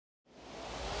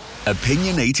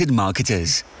Opinionated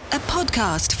Marketers, a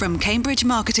podcast from Cambridge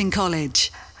Marketing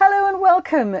College. Hello and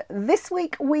welcome. This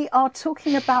week we are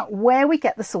talking about where we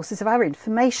get the sources of our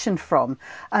information from.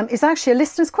 It's actually a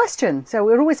listener's question, so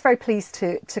we're always very pleased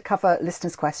to cover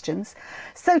listeners' questions.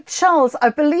 So Charles, I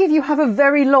believe you have a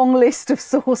very long list of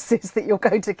sources that you're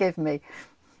going to give me.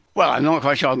 Well, I'm not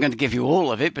quite sure I'm going to give you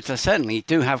all of it, but I certainly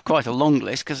do have quite a long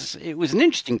list because it was an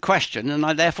interesting question, and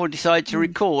I therefore decided to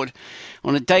record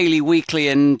on a daily, weekly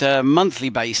and monthly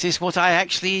basis what I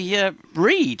actually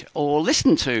read or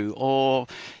listen to or,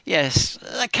 yes,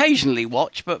 occasionally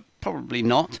watch, but probably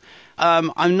not.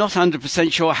 I'm not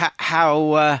 100% sure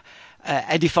how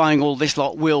edifying all this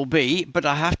lot will be, but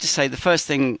I have to say the first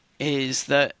thing is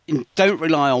that don't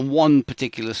rely on one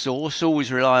particular source,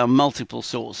 always rely on multiple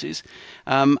sources,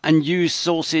 and use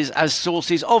sources as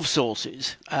sources of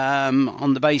sources,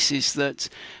 on the basis that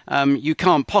you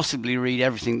can't possibly read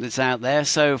everything that's out there.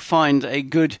 So find a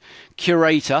good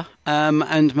curator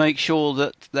and make sure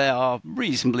that they are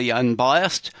reasonably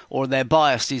unbiased or their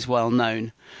bias is well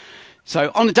known.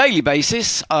 So on a daily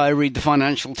basis, I read the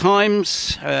Financial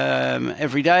Times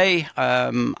every day.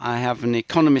 I have an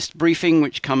economist briefing,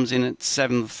 which comes in at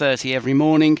 7:30 every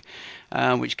morning,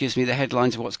 which gives me the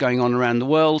headlines of what's going on around the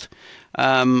world.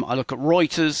 I look at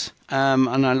Reuters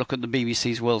and I look at the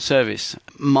BBC's World Service.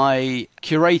 My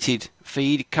curated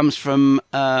feed comes from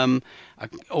an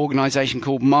organisation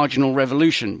called Marginal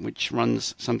Revolution, which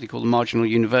runs something called the Marginal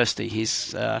University.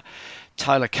 He's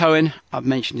Tyler Cohen. I've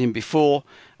mentioned him before.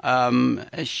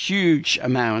 A huge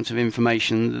amount of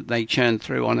information that they churn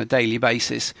through on a daily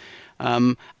basis.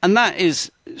 And that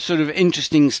is sort of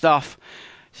interesting stuff,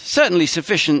 certainly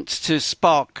sufficient to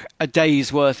spark a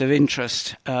day's worth of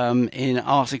interest in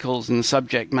articles and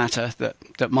subject matter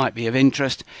that might be of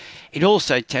interest. It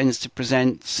also tends to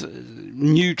present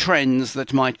new trends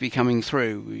that might be coming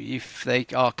through. If they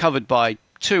are covered by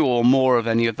two or more of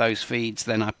any of those feeds,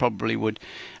 then I probably would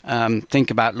think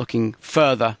about looking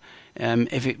further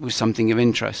if it was something of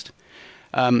interest.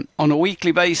 On a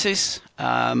weekly basis,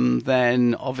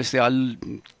 then obviously I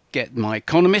get My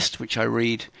Economist, which I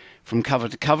read from cover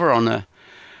to cover on a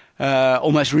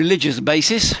almost religious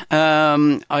basis.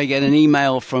 I get an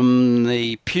email from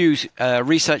the Pew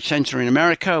Research Center in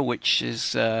America, which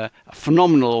is a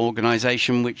phenomenal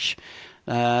organization which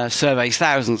surveys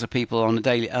thousands of people on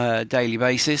a daily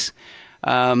basis.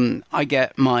 I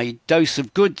get my dose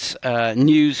of good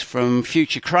news from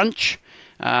Future Crunch,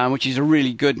 which is a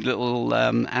really good little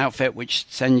outfit which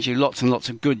sends you lots and lots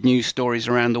of good news stories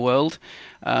around the world.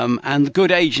 And the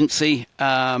Good Agency,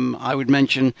 I would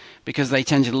mention, because they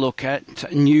tend to look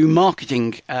at new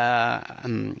marketing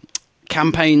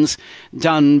campaigns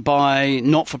done by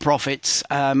not-for-profits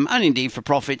and indeed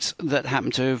for-profits that happen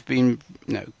to have been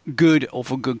good or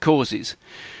for good causes.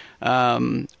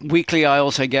 Weekly, I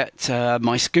also get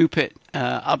my Scoop It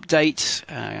update.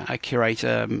 I curate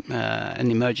an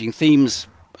emerging themes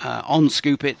on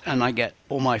Scoop It, and I get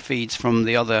all my feeds from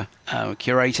the other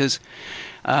curators.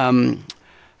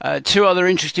 Two other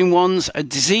interesting ones.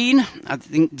 Dzine. I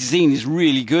think Dzine is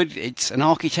really good. It's an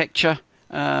architecture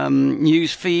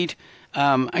news feed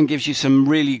and gives you some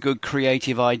really good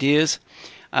creative ideas.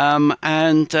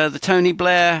 And the Tony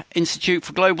Blair Institute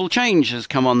for Global Change has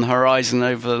come on the horizon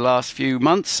over the last few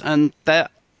months, and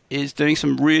that is doing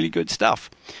some really good stuff.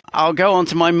 I'll go on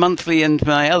to my monthly and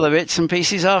my other bits and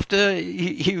pieces after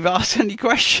you've asked any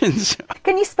questions.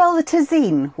 Can you spell the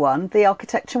Dzine one, the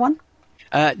architecture one?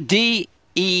 Dezeen.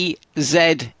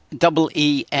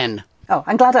 Oh,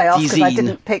 I'm glad I asked because I Dzine.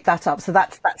 didn't pick that up, so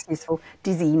that's useful.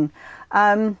 Dzine.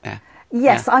 Yeah.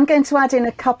 Yes, Yeah. I'm going to add in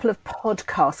a couple of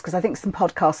podcasts because I think some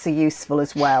podcasts are useful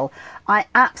as well. I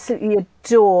absolutely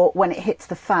adore When It Hits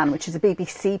the Fan, which is a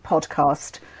BBC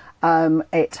podcast.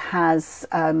 It has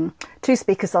two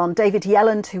speakers on, David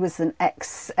Yelland, who was an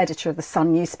ex-editor of the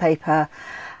Sun newspaper,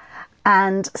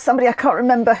 and somebody I can't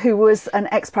remember who was an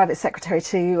ex-private secretary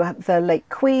to the late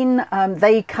Queen.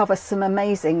 They cover some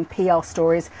amazing PR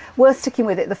stories. Worth sticking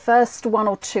with it. The first one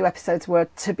or two episodes were,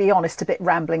 to be honest, a bit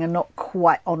rambling and not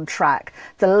quite on track.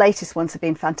 The latest ones have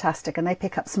been fantastic, and they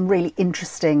pick up some really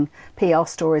interesting PR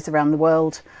stories around the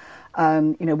world.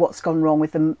 What's gone wrong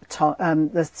with the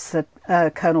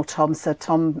Colonel Tom, Sir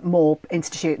Tom Moore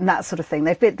Institute and that sort of thing.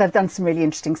 They've done some really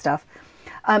interesting stuff.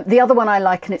 The other one I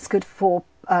like, and it's good for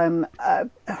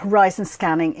horizon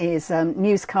scanning, is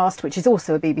Newscast, which is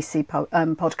also a BBC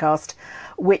podcast,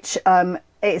 which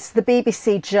It's the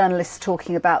BBC journalists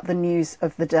talking about the news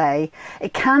of the day.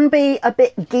 It can be a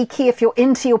bit geeky if you're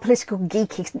into your political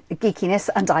geekiness,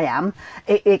 and I am.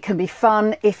 It can be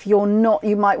fun. If you're not,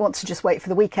 you might want to just wait for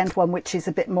the weekend one, which is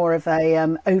a bit more of a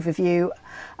overview,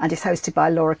 and is hosted by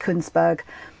Laura Kunsberg.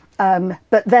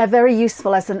 But they're very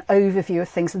useful as an overview of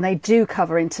things, and they do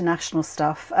cover international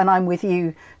stuff. And I'm with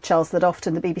you, Charles, that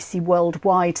often the BBC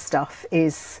worldwide stuff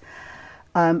is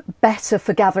better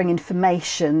for gathering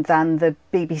information than the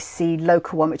BBC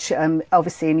local one, which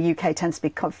obviously in the UK tends to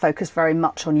be focused very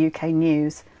much on UK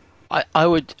news. I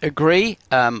would agree,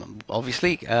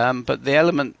 obviously, but the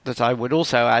element that I would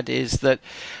also add is that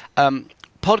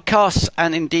podcasts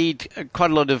and indeed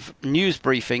quite a lot of news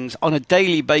briefings on a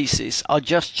daily basis are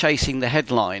just chasing the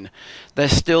headline. They're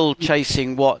still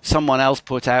chasing what someone else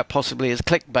put out, possibly as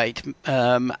clickbait,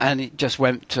 and it just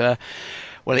went,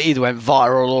 well, it either went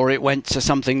viral or it went to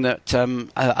something that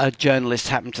a journalist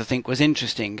happened to think was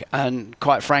interesting, and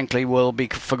quite frankly will be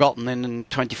forgotten in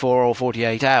 24 or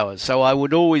 48 hours. So I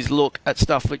would always look at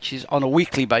stuff which is on a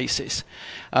weekly basis.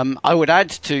 I would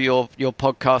add to your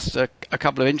podcast a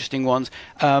couple of interesting ones.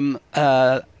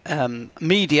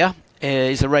 Media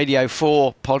is a Radio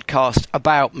 4 podcast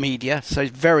about media, so it's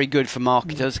very good for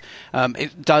marketers.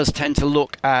 It does tend to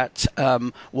look at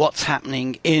what's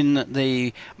happening in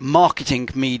the marketing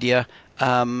media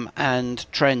and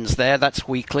trends there. That's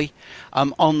weekly.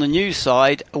 On the news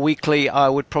side, weekly, I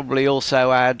would probably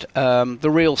also add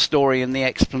The Real Story and The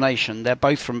Explanation. They're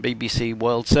both from BBC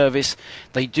World Service.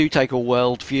 They do take a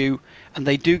world view, and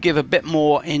they do give a bit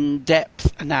more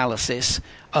in-depth analysis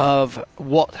of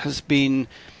what has been,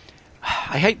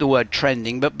 I hate the word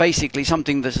trending, but basically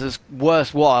something that is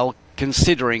worthwhile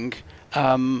considering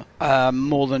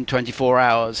more than 24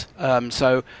 hours.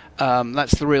 So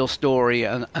that's The Real Story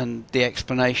and The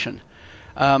Explanation.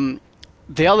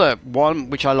 The other one,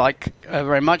 which I like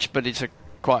very much, but it's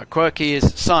quite quirky,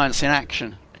 is Science in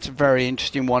Action. It's a very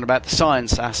interesting one about the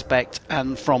science aspect,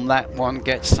 and from that one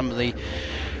gets some of the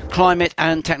climate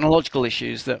and technological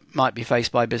issues that might be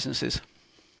faced by businesses.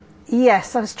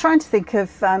 Yes, I was trying to think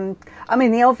of,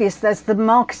 the obvious, there's the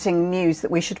marketing news that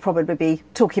we should probably be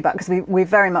talking about, because we're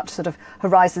very much sort of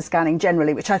horizon scanning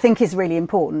generally, which I think is really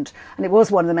important. And it was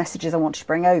one of the messages I wanted to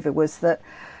bring over, was that,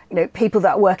 people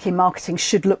that work in marketing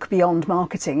should look beyond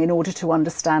marketing in order to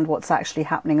understand what's actually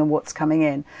happening and what's coming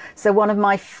in. So one of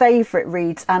my favourite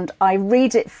reads, and I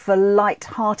read it for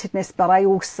light-heartedness, but I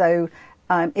also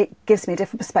it gives me a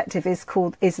different perspective, is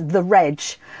The Reg,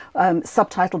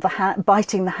 subtitled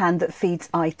Biting the Hand That Feeds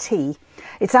IT.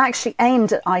 It's actually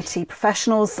aimed at IT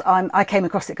professionals. I came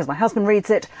across it because my husband reads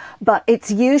it, but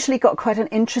it's usually got quite an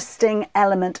interesting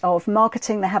element of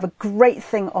marketing. They have a great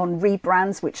thing on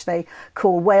rebrands, which they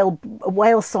call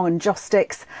Whale Song and Joss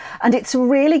Sticks. And it's a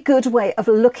really good way of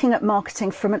looking at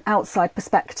marketing from an outside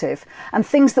perspective, and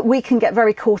things that we can get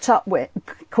very caught up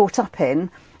in.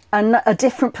 And a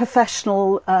different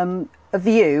professional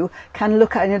view can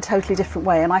look at it in a totally different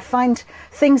way. And I find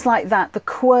things like that, the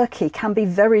quirky, can be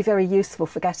very, very useful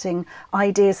for getting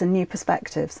ideas and new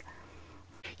perspectives.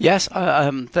 Yes,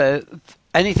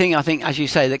 anything, I think, as you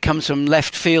say, that comes from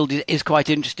left field is quite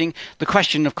interesting. The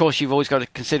question, of course, you've always got to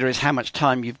consider is how much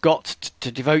time you've got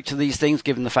to devote to these things,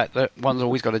 given the fact that one's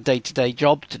always got a day-to-day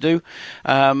job to do.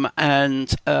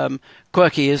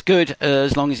 Quirky is good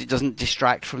as long as it doesn't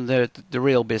distract from the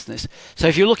real business. So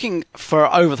if you're looking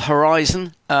for over the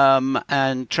horizon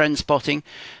and trend spotting,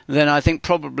 then I think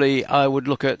probably I would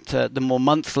look at the more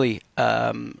monthly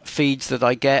feeds that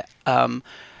I get.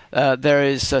 There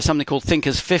is something called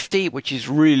Thinkers 50, which is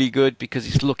really good because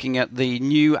it's looking at the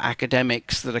new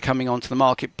academics that are coming onto the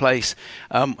marketplace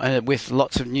with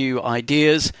lots of new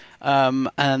ideas,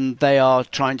 and they are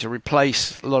trying to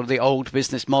replace a lot of the old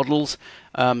business models.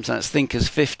 So that's Thinkers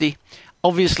 50.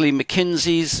 Obviously,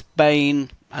 McKinsey's, Bain,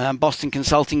 Boston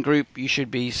Consulting Group, you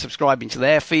should be subscribing to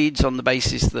their feeds on the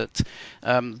basis that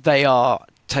they are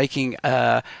taking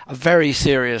a very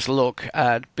serious look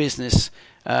at business,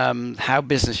 how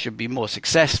business should be more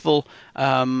successful,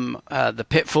 the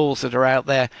pitfalls that are out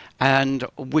there, and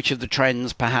which of the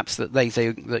trends perhaps that they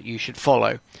think that you should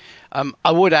follow.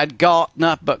 I would add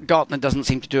Gartner, but Gartner doesn't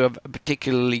seem to do a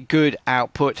particularly good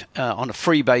output on a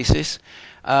free basis.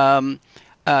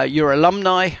 Your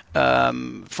alumni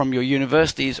from your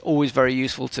university is always very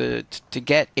useful to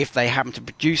get if they happen to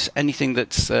produce anything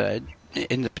that's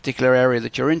in the particular area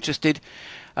that you're interested.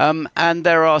 And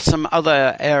there are some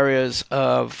other areas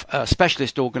of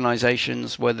specialist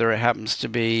organisations, whether it happens to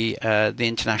be the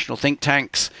international think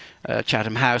tanks,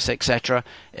 Chatham House, etc.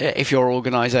 If your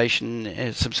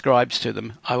organisation subscribes to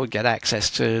them, I would get access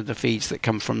to the feeds that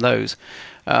come from those.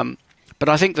 But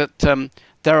I think that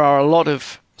there are a lot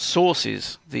of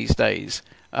sources these days.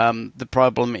 The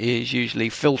problem is usually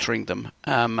filtering them,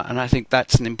 and I think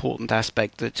that's an important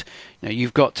aspect, that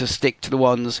you've got to stick to the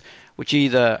ones which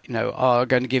either are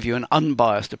going to give you an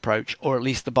unbiased approach, or at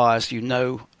least the bias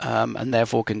and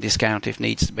therefore can discount if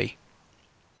needs to be.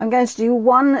 I'm going to do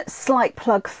one slight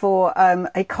plug for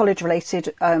a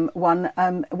college-related one,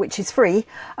 which is free,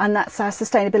 and that's our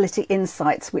Sustainability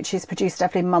Insights, which is produced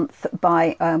every month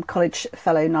by college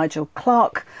fellow Nigel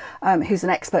Clark, who's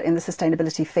an expert in the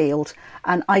sustainability field.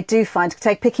 And I do find,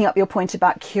 picking up your point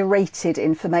about curated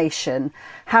information,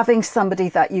 having somebody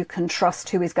that you can trust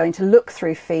who is going to look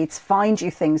through feeds, find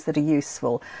you things that are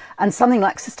useful. And something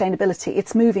like sustainability,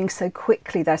 it's moving so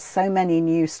quickly. There's so many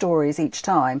new stories each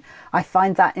time. I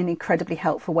find that an incredibly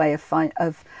helpful way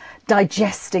of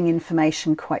digesting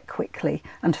information quite quickly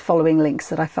and following links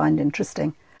that I find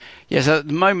interesting. Yes, at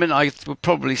the moment I would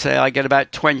probably say I get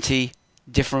about 20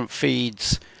 different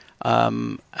feeds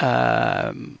on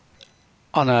a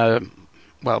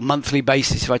monthly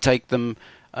basis if I take them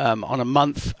on a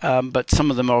month, but some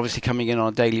of them are obviously coming in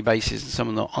on a daily basis and some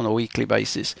of them on a weekly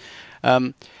basis.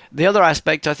 The other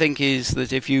aspect, I think, is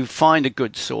that if you find a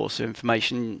good source of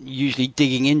information, usually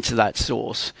digging into that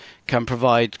source can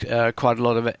provide quite a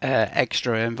lot of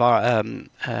extra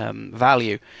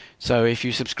value. So if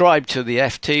you subscribe to the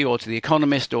FT or to The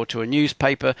Economist or to a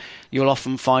newspaper, you'll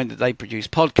often find that they produce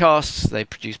podcasts, they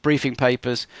produce briefing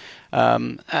papers,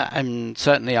 and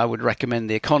certainly I would recommend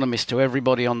The Economist to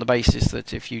everybody on the basis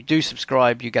that if you do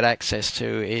subscribe, you get access to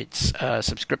its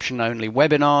subscription-only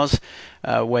webinars,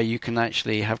 where you can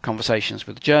actually have conversations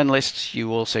with journalists.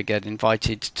 You also get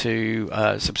invited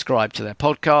to subscribe to their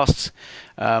podcasts,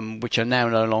 which are now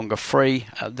no longer free.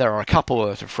 There are a couple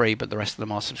that are free, but the rest of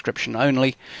them are subscription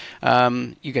only.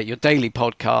 You get your daily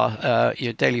podcast,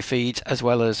 your daily feeds, as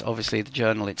well as obviously the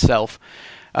journal itself.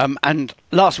 And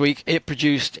last week it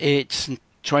produced its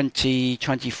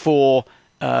 2024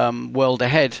 World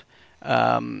Ahead,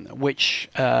 which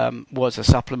was a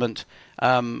supplement,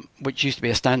 which used to be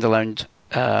a standalone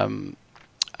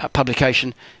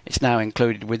publication. It's now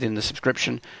included within the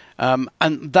subscription,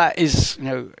 and that is,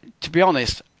 to be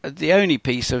honest, the only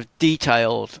piece of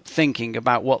detailed thinking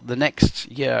about what the next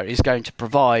year is going to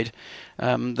provide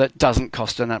that doesn't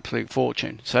cost an absolute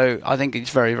fortune. So I think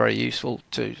it's very, very useful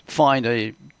to find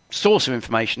a source of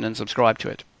information and subscribe to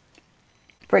it.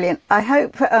 Brilliant. I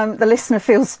hope the listener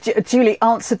feels duly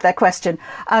answered their question.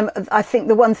 I think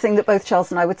the one thing that both Charles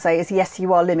and I would say is, yes,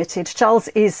 you are limited. Charles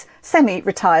is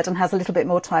semi-retired and has a little bit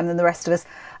more time than the rest of us.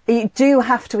 You do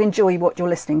have to enjoy what you're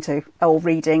listening to or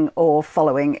reading or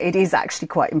following. It is actually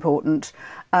quite important.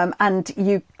 And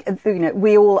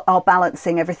we all are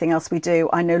balancing everything else we do.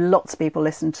 I know lots of people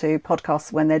listen to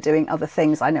podcasts when they're doing other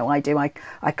things. I know I do. I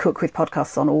cook with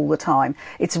podcasts on all the time.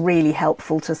 It's really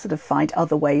helpful to sort of find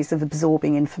other ways of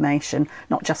absorbing information,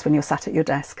 not just when you're sat at your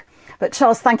desk. But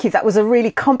Charles, thank you. That was a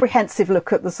really comprehensive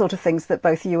look at the sort of things that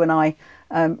both you and I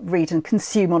read and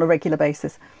consume on a regular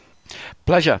basis.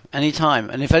 Pleasure, anytime.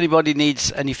 And if anybody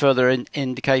needs any further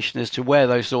indication as to where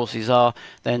those sources are,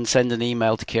 then send an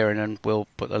email to Kieran and we'll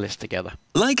put a list together.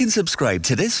 Like and subscribe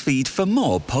to this feed for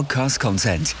more podcast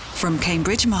content. From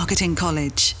Cambridge Marketing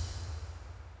College.